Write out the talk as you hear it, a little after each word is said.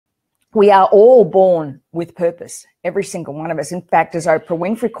We are all born with purpose, every single one of us. In fact, as Oprah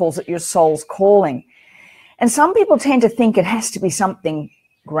Winfrey calls it, your soul's calling. And some people tend to think it has to be something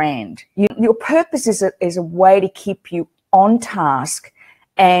grand. Your purpose is a way to keep you on task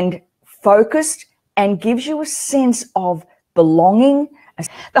and focused, and gives you a sense of belonging.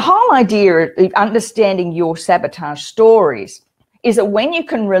 The whole idea of understanding your sabotage stories is that when you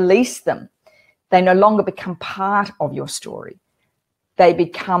can release them, they no longer become part of your story. They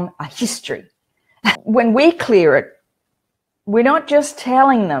become a history. When we clear it, we're not just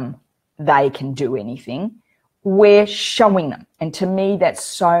telling them they can do anything, we're showing them. And to me, that's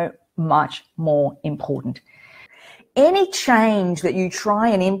so much more important. Any change that you try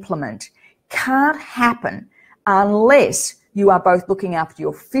and implement can't happen unless you are both looking after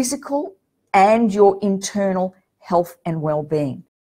your physical and your internal health and well-being.